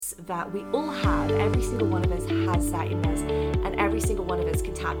guidance that we all have. Every single one of us has that in us, and every single one of us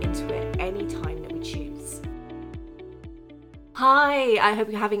can tap into it anytime that we choose. Hi, I hope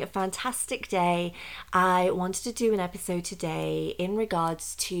you're having a fantastic day. I wanted to do an episode today in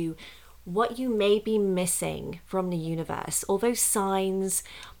regards to what you may be missing from the universe, all those signs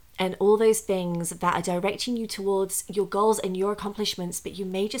and all those things that are directing you towards your goals and your accomplishments, but you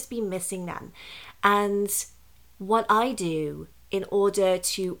may just be missing them. And what I do in order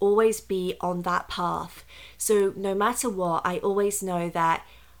to always be on that path. So no matter what, I always know that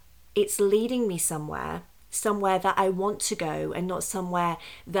it's leading me somewhere that I want to go, and not somewhere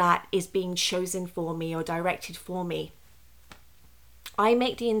that is being chosen for me or directed for me. I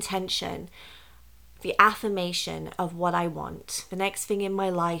make the intention, the affirmation of what I want, the next thing in my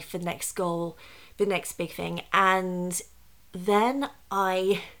life, the next goal, the next big thing, and then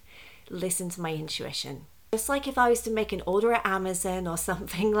I listen to my intuition. Just like if I was to make an order at Amazon or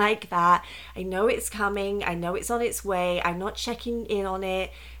something like that, I know it's coming, I know it's on its way, I'm not checking in on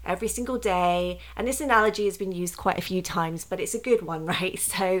it every single day. And this analogy has been used quite a few times, but it's a good one, right?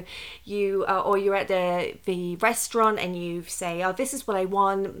 So you're at the restaurant and you say, oh, this is what I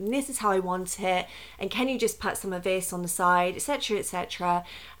want, this is how I want it, and can you just put some of this on the side, etc., etc.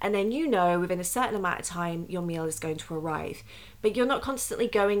 And then within a certain amount of time, your meal is going to arrive. But you're not constantly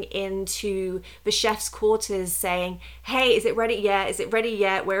going into the chef's quarters saying, hey, is it ready yet? Is it ready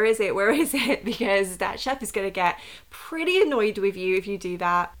yet? Where is it? Where is it? Because that chef is going to get pretty annoyed with you if you do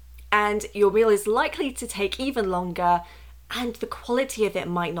that. And your meal is likely to take even longer, and the quality of it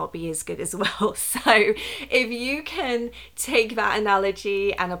might not be as good as well. So if you can take that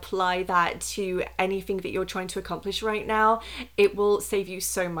analogy and apply that to anything that you're trying to accomplish right now, it will save you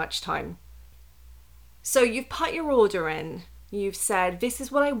so much time. So you've put your order in. You've said, this is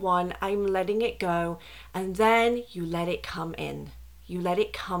what I want, I'm letting it go, and then you let it come in. You let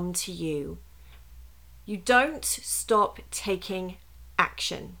it come to you. You don't stop taking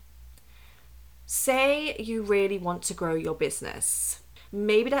action. Say you really want to grow your business.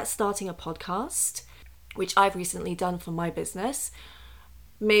 Maybe that's starting a podcast, which I've recently done for my business.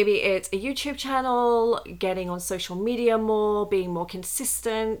 Maybe it's a YouTube channel, getting on social media more, being more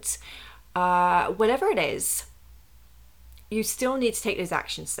consistent, whatever it is. You still need to take those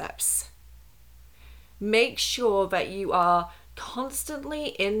action steps. Make sure that you are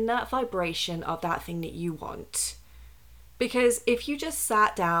constantly in that vibration of that thing that you want. Because if you just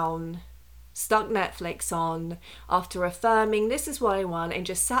sat down, stuck Netflix on after affirming this is what I want, and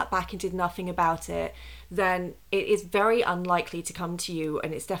just sat back and did nothing about it, then it is very unlikely to come to you,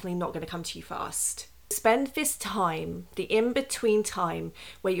 and it's definitely not going to come to you fast. Spend this time, the in-between time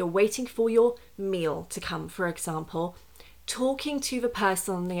where you're waiting for your meal to come, for example, talking to the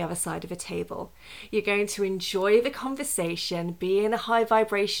person on the other side of a table. You're going to enjoy the conversation, be in a high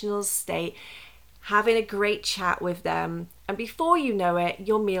vibrational state, having a great chat with them, and before you know it,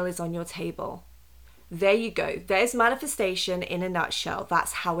 your meal is on your table. There you go. There's manifestation in a nutshell.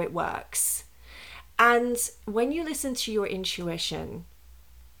 That's how it works. And when you listen to your intuition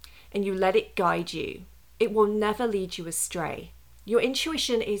and you let it guide you, it will never lead you astray. Your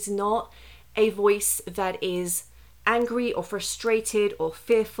intuition is not a voice that is angry or frustrated or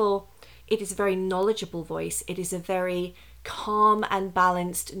fearful. It is a very knowledgeable voice. It is a very calm and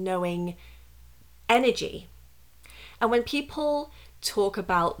balanced, knowing energy. And when people talk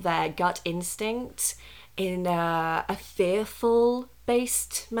about their gut instinct in a fearful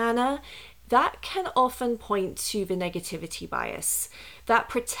based manner, that can often point to the negativity bias, that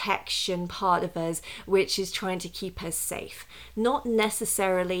protection part of us, which is trying to keep us safe. Not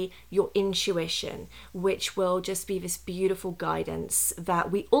necessarily your intuition, which will just be this beautiful guidance that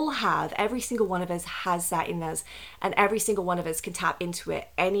we all have. Every single one of us has that in us, and every single one of us can tap into it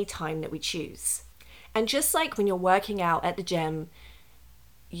any time that we choose. And just like when you're working out at the gym,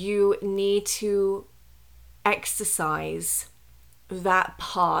 you need to exercise that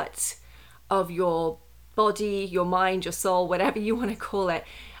part of your body, your mind, your soul, whatever you want to call it.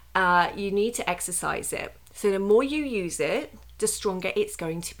 You need to exercise it. So the more you use it, the stronger it's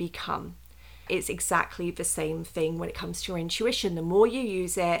going to become. It's exactly the same thing when it comes to your intuition. The more you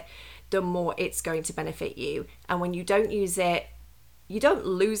use it, the more it's going to benefit you. And when you don't use it, you don't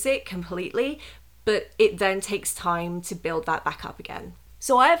lose it completely, but it then takes time to build that back up again.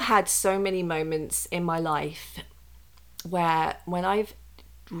 So I've had so many moments in my life where when I've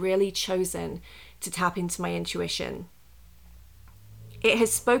really chosen to tap into my intuition, it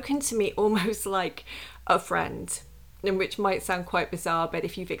has spoken to me almost like a friend, and which might sound quite bizarre, but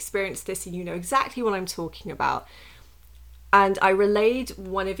if you've experienced this and you know exactly what I'm talking about. And I relayed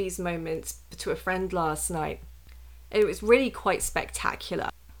one of these moments to a friend last night. It was really quite spectacular.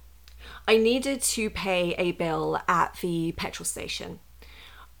 I needed to pay a bill at the petrol station.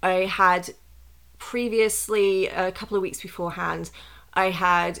 I had previously, a couple of weeks beforehand, I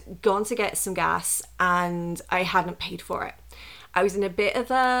had gone to get some gas and I hadn't paid for it. I was in a bit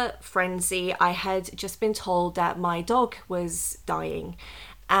of a frenzy. I had just been told that my dog was dying.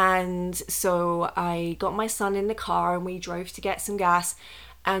 And so I got my son in the car and we drove to get some gas.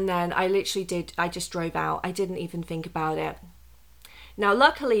 And then I just drove out. I didn't even think about it. Now,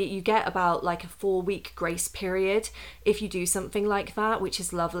 luckily, you get about like a 4-week grace period if you do something like that, which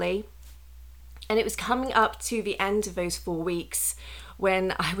is lovely. And it was coming up to the end of those 4 weeks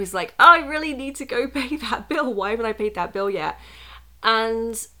when I was like, oh, I really need to go pay that bill. Why haven't I paid that bill yet?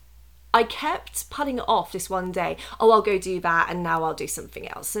 And I kept putting it off this one day. Oh, I'll go do that and now I'll do something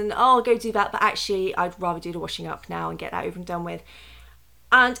else. And oh, I'll go do that, but actually I'd rather do the washing up now and get that over and done with.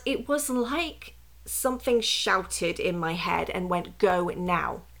 And it was like something shouted in my head and went, go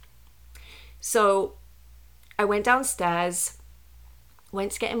now. So I went downstairs,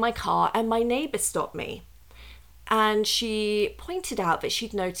 went to get in my car, and my neighbour stopped me. And she pointed out that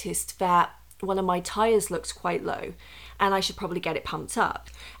she'd noticed that one of my tyres looked quite low and I should probably get it pumped up.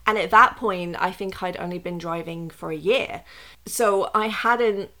 And at that point, I think I'd only been driving for a year. So I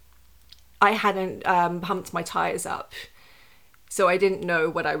hadn't pumped my tyres up. So I didn't know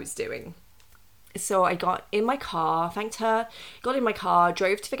what I was doing. So I got in my car, thanked her, got in my car,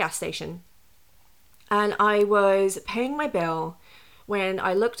 drove to the gas station. And I was paying my bill when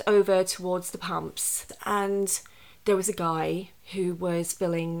I looked over towards the pumps and there was a guy who was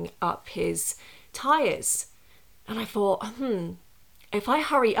filling up his tyres. And I thought, if I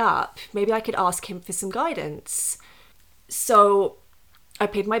hurry up, maybe I could ask him for some guidance. So I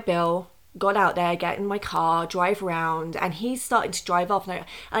paid my bill, got out there, get in my car, drive around, and he's starting to drive off. And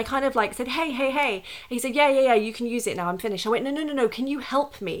I kind of like said, hey. And he said, yeah, you can use it now, I'm finished. I went, no, can you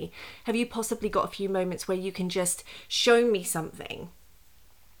help me? Have you possibly got a few moments where you can just show me something?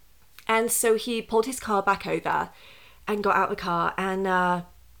 And so he pulled his car back over and got out the car, and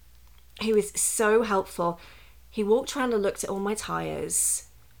he was so helpful. He walked around and looked at all my tyres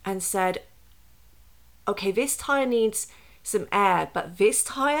and said, okay, this tyre needs some air, but this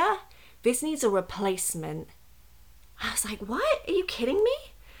needs a replacement. I was like, what? Are you kidding me?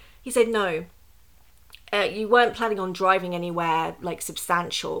 He said, no, you weren't planning on driving anywhere like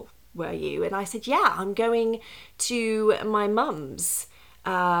substantial, were you? And I said, yeah, I'm going to my mum's,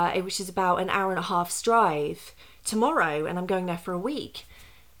 which is about an hour and a half's drive tomorrow, and I'm going there for a week.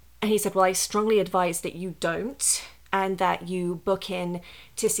 And he said, well, I strongly advise that you don't, and that you book in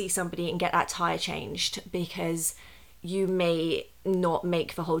to see somebody and get that tyre changed, because you may not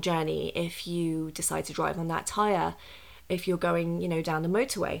make the whole journey if you decide to drive on that tyre if you're going, down the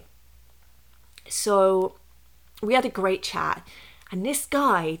motorway. So we had a great chat, and this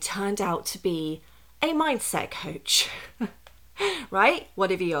guy turned out to be a mindset coach. Right?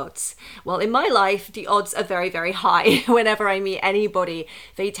 What are the odds? Well, in my life, the odds are very, very high. Whenever I meet anybody,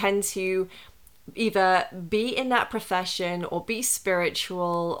 they tend to either be in that profession or be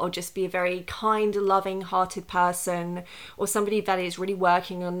spiritual or just be a very kind, loving hearted person or somebody that is really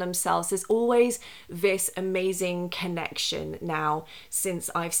working on themselves. There's always this amazing connection now since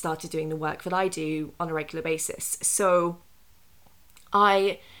I've started doing the work that I do on a regular basis. So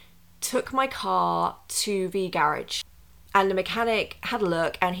I took my car to the garage and the mechanic had a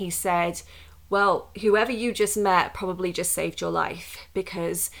look and he said, well, whoever you just met probably just saved your life,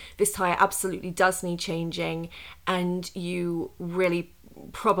 because this tyre absolutely does need changing and you really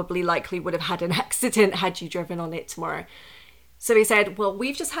probably likely would have had an accident had you driven on it tomorrow. So he said, well,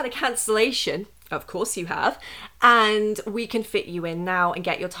 we've just had a cancellation. Of course you have. And we can fit you in now and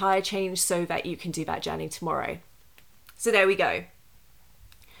get your tyre changed so that you can do that journey tomorrow. So there we go.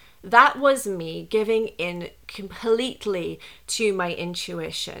 That was me giving in completely to my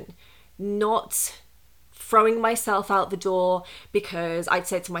intuition, not throwing myself out the door because I'd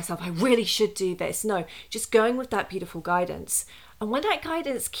said to myself, I really should do this. No, just going with that beautiful guidance. And when that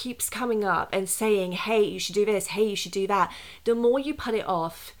guidance keeps coming up and saying, hey, you should do this, hey, you should do that, the more you put it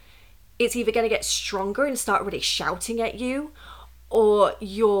off, it's either going to get stronger and start really shouting at you, or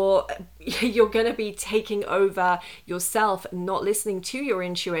you're going to be taking over yourself, not listening to your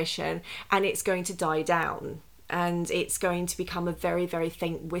intuition, and it's going to die down and it's going to become a very, very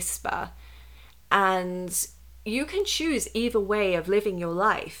faint whisper. And you can choose either way of living your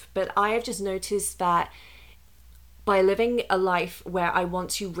life, but I have just noticed that by living a life where I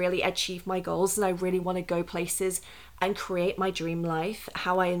want to really achieve my goals and I really want to go places and create my dream life,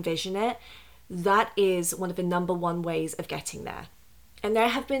 how I envision it, that is one of the number one ways of getting there. And there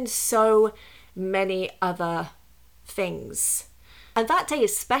have been so many other things And that day,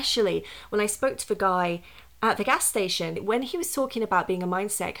 especially when I spoke to the guy at the gas station, when he was talking about being a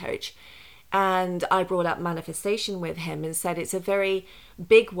mindset coach, and I brought up manifestation with him and said it's a very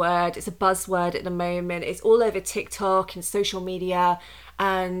big word, it's a buzzword at the moment, it's all over TikTok and social media,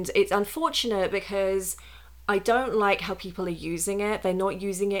 and it's unfortunate because I don't like how people are using it. They're not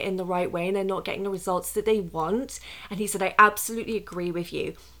using it in the right way and they're not getting the results that they want. And he said, I absolutely agree with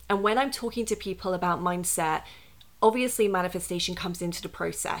you. And when I'm talking to people about mindset, obviously manifestation comes into the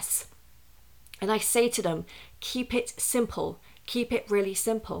process. And I say to them, keep it simple. Keep it really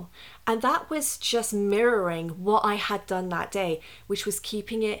simple. And that was just mirroring what I had done that day, which was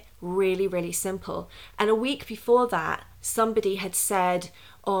keeping it really, really simple. And a week before that, somebody had said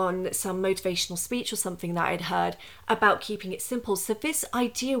on some motivational speech or something that I'd heard about keeping it simple. So this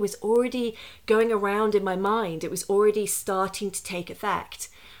idea was already going around in my mind. It was already starting to take effect.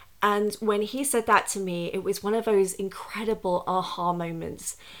 And when he said that to me, it was one of those incredible aha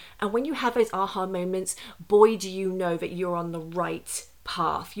moments. And when you have those aha moments, boy, do you know that you're on the right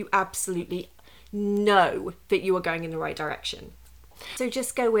path. You absolutely know that you are going in the right direction. So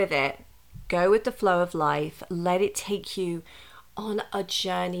just go with it. Go with the flow of life. Let it take you on a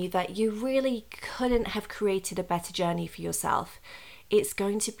journey that you really couldn't have created a better journey for yourself. It's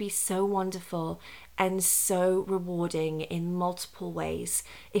going to be so wonderful and so rewarding in multiple ways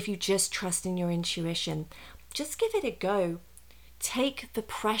if you just trust in your intuition. Just give it a go. Take the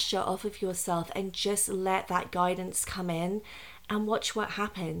pressure off of yourself and just let that guidance come in and watch what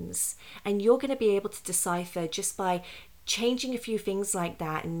happens. And you're going to be able to decipher just by changing a few things like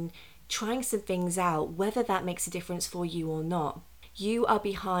that and trying some things out, whether that makes a difference for you or not. You are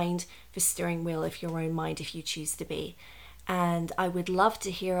behind the steering wheel of your own mind if you choose to be. And I would love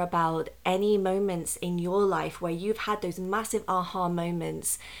to hear about any moments in your life where you've had those massive aha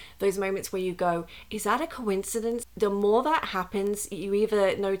moments, those moments where you go, is that a coincidence? The more that happens, you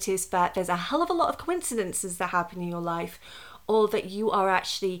either notice that there's a hell of a lot of coincidences that happen in your life, or that you are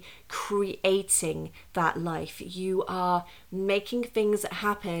actually creating that life. You are making things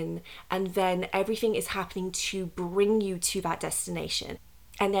happen, and then everything is happening to bring you to that destination.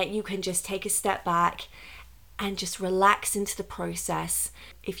 And that you can just take a step back and just relax into the process.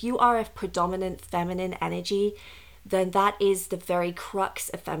 If you are a predominant feminine energy, then that is the very crux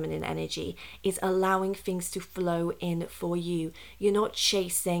of feminine energy, is allowing things to flow in for you. You're not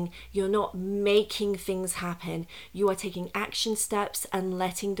chasing, you're not making things happen. You are taking action steps and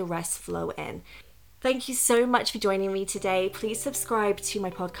letting the rest flow in. Thank you so much for joining me today. Please subscribe to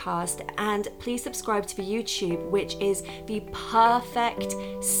my podcast and please subscribe to the YouTube, which is the perfect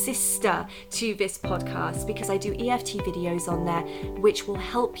sister to this podcast, because I do EFT videos on there, which will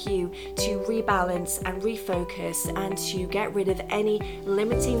help you to rebalance and refocus and to get rid of any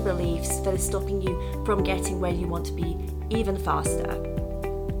limiting beliefs that are stopping you from getting where you want to be even faster.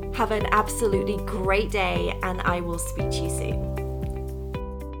 Have an absolutely great day, and I will speak to you soon.